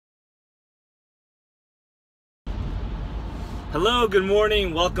Hello, good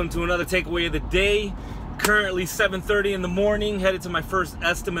morning. Welcome to another takeaway of the day. Currently 7:30 in the morning, headed to my first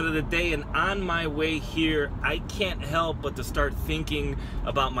estimate of the day, and on my way here, I can't help but to start thinking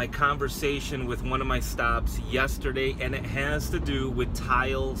about my conversation with one of my stops yesterday, and it has to do with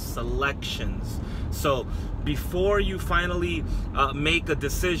tile selections. So before you finally make a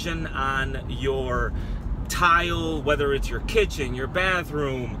decision on your tile, whether it's your kitchen, your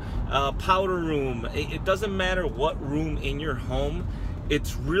bathroom, powder room, it doesn't matter what room in your home,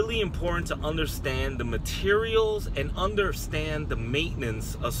 it's really important to understand the materials and understand the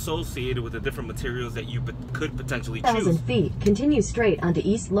maintenance associated with the different materials that you could potentially choose. 1,000 feet, continue straight onto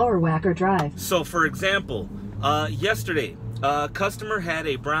East Lower Wacker Drive. So for example, yesterday, a customer had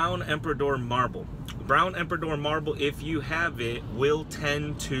a brown Emperador marble. Brown Emperador marble, if you have it, will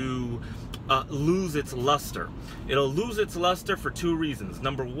tend to lose its luster. It'll lose its luster for two reasons.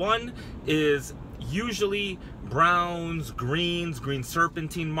 Number one is usually browns, greens, green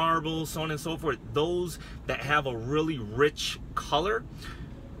serpentine marbles, so on and so forth. Those that have a really rich color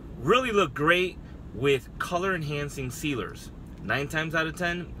really look great with color enhancing sealers. 9 times out of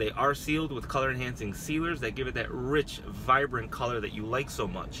 10, they are sealed with color enhancing sealers that give it that rich, vibrant color that you like so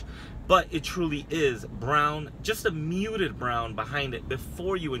much. But it truly is brown, just a muted brown behind it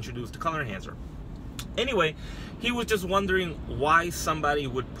before you introduce the color enhancer. Anyway, he was just wondering why somebody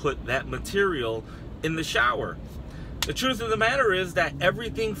would put that material in the shower. The truth of the matter is that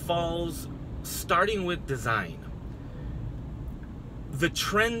everything falls starting with design. The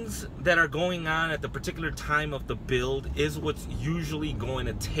trends that are going on at the particular time of the build is what's usually going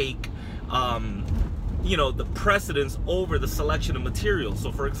to take the precedence over the selection of materials.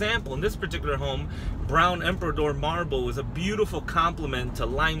 So for example, in this particular home, brown Emperador marble is a beautiful complement to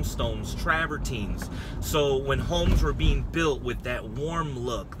limestones, travertines. So when homes were being built with that warm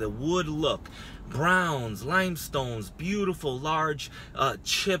look, the wood look, browns, limestones, beautiful large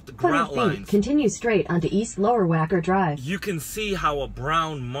chipped grout lines. Continue straight onto East Lower Wacker Drive. You can see how a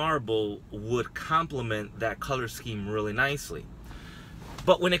brown marble would complement that color scheme really nicely.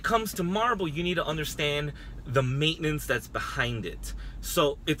 But when it comes to marble, you need to understand the maintenance that's behind it.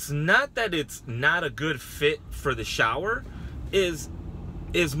 So it's not that it's not a good fit for the shower. Is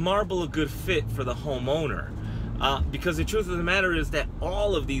marble a good fit for the homeowner? Because the truth of the matter is that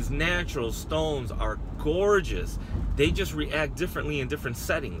all of these natural stones are gorgeous. They just react differently in different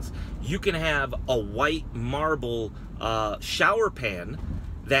settings. You can have a white marble shower pan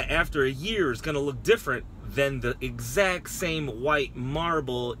that after a year is going to look different than the exact same white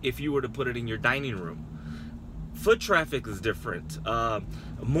marble if you were to put it in your dining room. Foot traffic is different.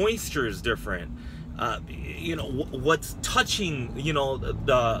 Moisture is different. What's touching,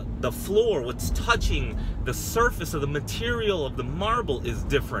 the floor, what's touching the surface of the material of the marble is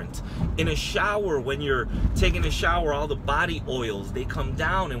different. In a shower, when you're taking a shower, all the body oils, they come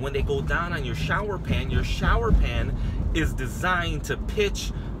down, and when they go down on your shower pan is designed to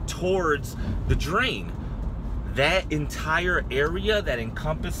pitch towards the drain. That entire area that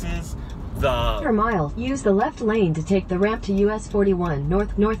encompasses the... Per mile, use the left lane to take the ramp to US 41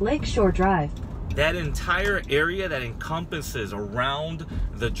 North Lakeshore Drive. That entire area that encompasses around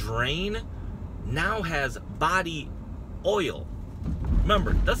the drain now has body oil.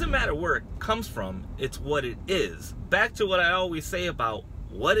 Remember, it doesn't matter where it comes from, it's what it is. Back to what I always say about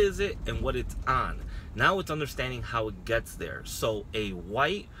what is it and what it's on. Now it's understanding how it gets there. So a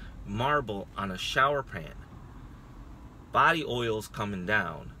white marble on a shower pan, body oils coming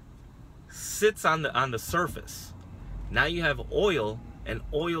down, sits on the surface. Now you have oil, and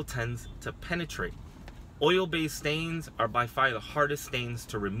oil tends to penetrate. Oil-based stains are by far the hardest stains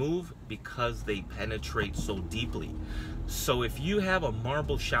to remove because they penetrate so deeply. So if you have a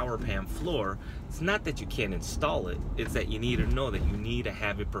marble shower pan floor, it's not that you can't install it, it's that you need to know that you need to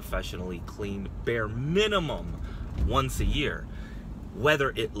have it professionally cleaned bare minimum once a year. Whether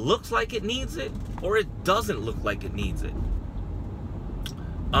it looks like it needs it or it doesn't look like it needs it.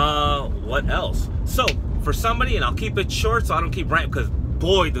 What else? So for somebody, and I'll keep it short so I don't keep ranting, because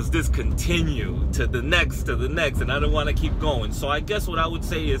boy does this continue to the next, and I don't want to keep going. So I guess what I would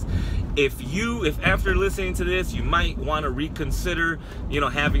say is, if after listening to this you might want to reconsider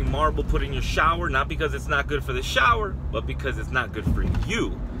having marble put in your shower, not because it's not good for the shower, but because it's not good for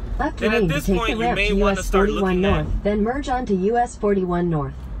you. Then at this point, you may want to start looking at... Then merge onto US 41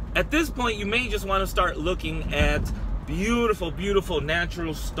 North. At this point, you may just want to start looking at beautiful, beautiful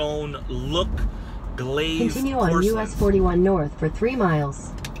natural stone look, glazed Continue on porcelains. US 41 North for 3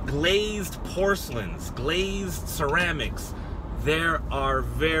 miles. Glazed porcelains, glazed ceramics. There are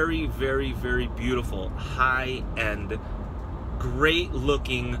very, very, very beautiful, high-end,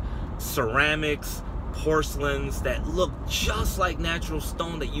 great-looking ceramics, porcelains that look just like natural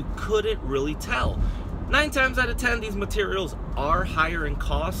stone that you couldn't really tell. 9 times out of 10, these materials are higher in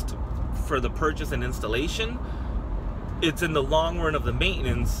cost for the purchase and installation. It's in the long run of the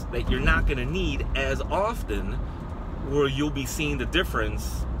maintenance that you're not going to need as often, where you'll be seeing the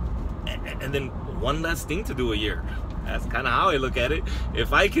difference, and then one less thing to do a year. That's kind of how I look at it.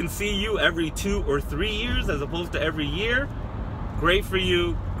 If I can see you every 2 or 3 years as opposed to every year, great for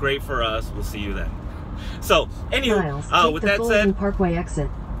you, great for us. We'll see you then. So, anywho, with that said, Parkway exit.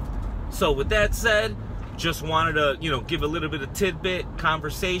 So with that said, just wanted to, give a little bit of tidbit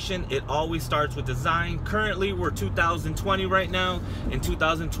conversation. It always starts with design. Currently, we're 2020 right now. In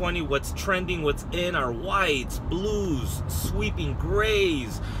 2020, what's trending, what's in are whites, blues, sweeping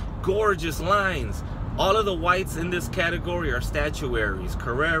grays, gorgeous lines. All of the whites in this category are statuaries,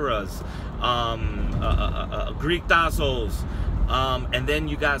 Carreras, Greek Tassos, and then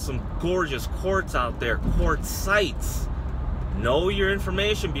you got some gorgeous quartz out there, quartzites. Know your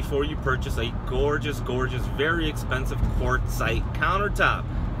information before you purchase a gorgeous, gorgeous, very expensive quartzite countertop.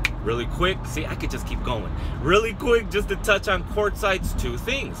 Really quick, see, I could just keep going. Really quick, just to touch on quartzites, 2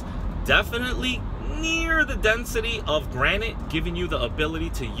 things. Definitely near the density of granite, giving you the ability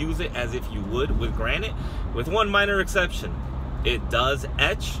to use it as if you would with granite, with one minor exception. It does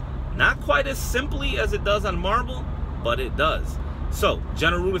etch, not quite as simply as it does on marble, but it does. So,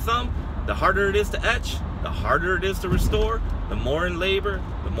 general rule of thumb, the harder it is to etch, the harder it is to restore, the more in labor,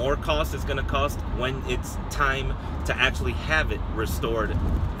 the more cost it's going to cost when it's time to actually have it restored,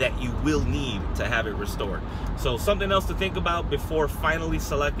 that you will need to have it restored. So something else to think about before finally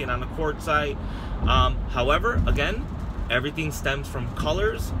selecting on a quartzite. However, again, everything stems from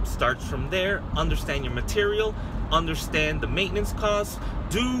colors, starts from there. Understand your material, understand the maintenance costs.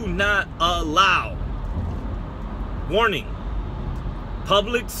 Do not allow, warning,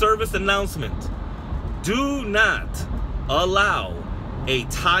 public service announcement, do not allow a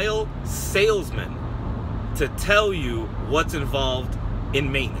tile salesman to tell you what's involved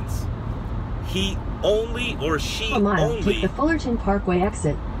in maintenance. He only, or she only, take the Fullerton Parkway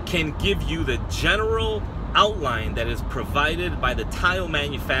exit, can give you the general outline that is provided by the tile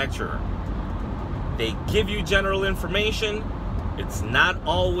manufacturer. They give you general information. It's not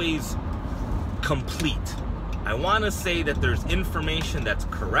always complete. I want to say that there's information that's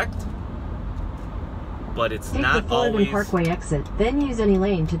correct, but it's not always. Take the Fullerton Parkway exit, then use any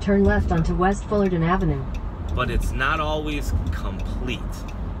lane to turn left onto West Fullerton Avenue. But it's not always complete.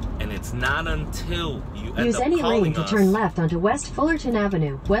 And it's not until you end up calling us. Use any lane to turn left onto West Fullerton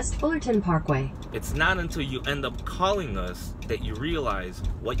Avenue, West Fullerton Parkway. It's not until you end up calling us that you realize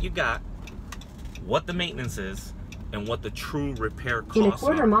what you got, what the maintenance is, and what the true repair costs are. In a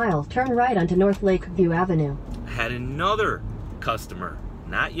quarter mile, turn right onto North Lakeview Avenue. I had another customer,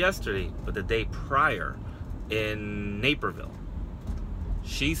 not yesterday, but the day prior, in Naperville.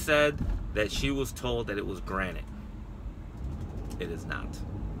 She said that she was told that it was granite. It is not.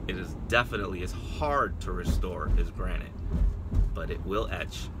 It is definitely as hard to restore as granite, but it will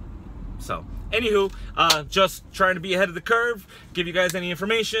etch. So, anywho, just trying to be ahead of the curve, give you guys any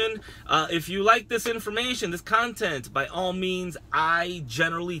information. If you like this information, this content, by all means, I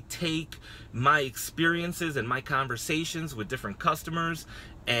generally take my experiences and my conversations with different customers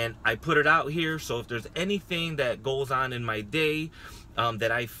and I put it out here. So if there's anything that goes on in my day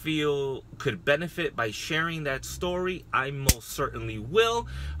that I feel could benefit by sharing that story, I most certainly will.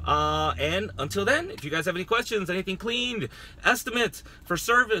 And until then, if you guys have any questions, anything cleaned, estimates for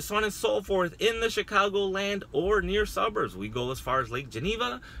service, so on and so forth, in the Chicagoland or near suburbs, we go as far as Lake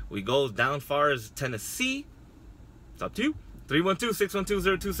Geneva, we go down far as Tennessee. It's up to you.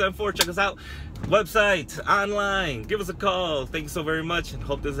 312-612-0274. Check us out. Website, online. Give us a call. Thank you so very much and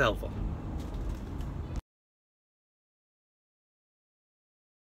hope this is helpful.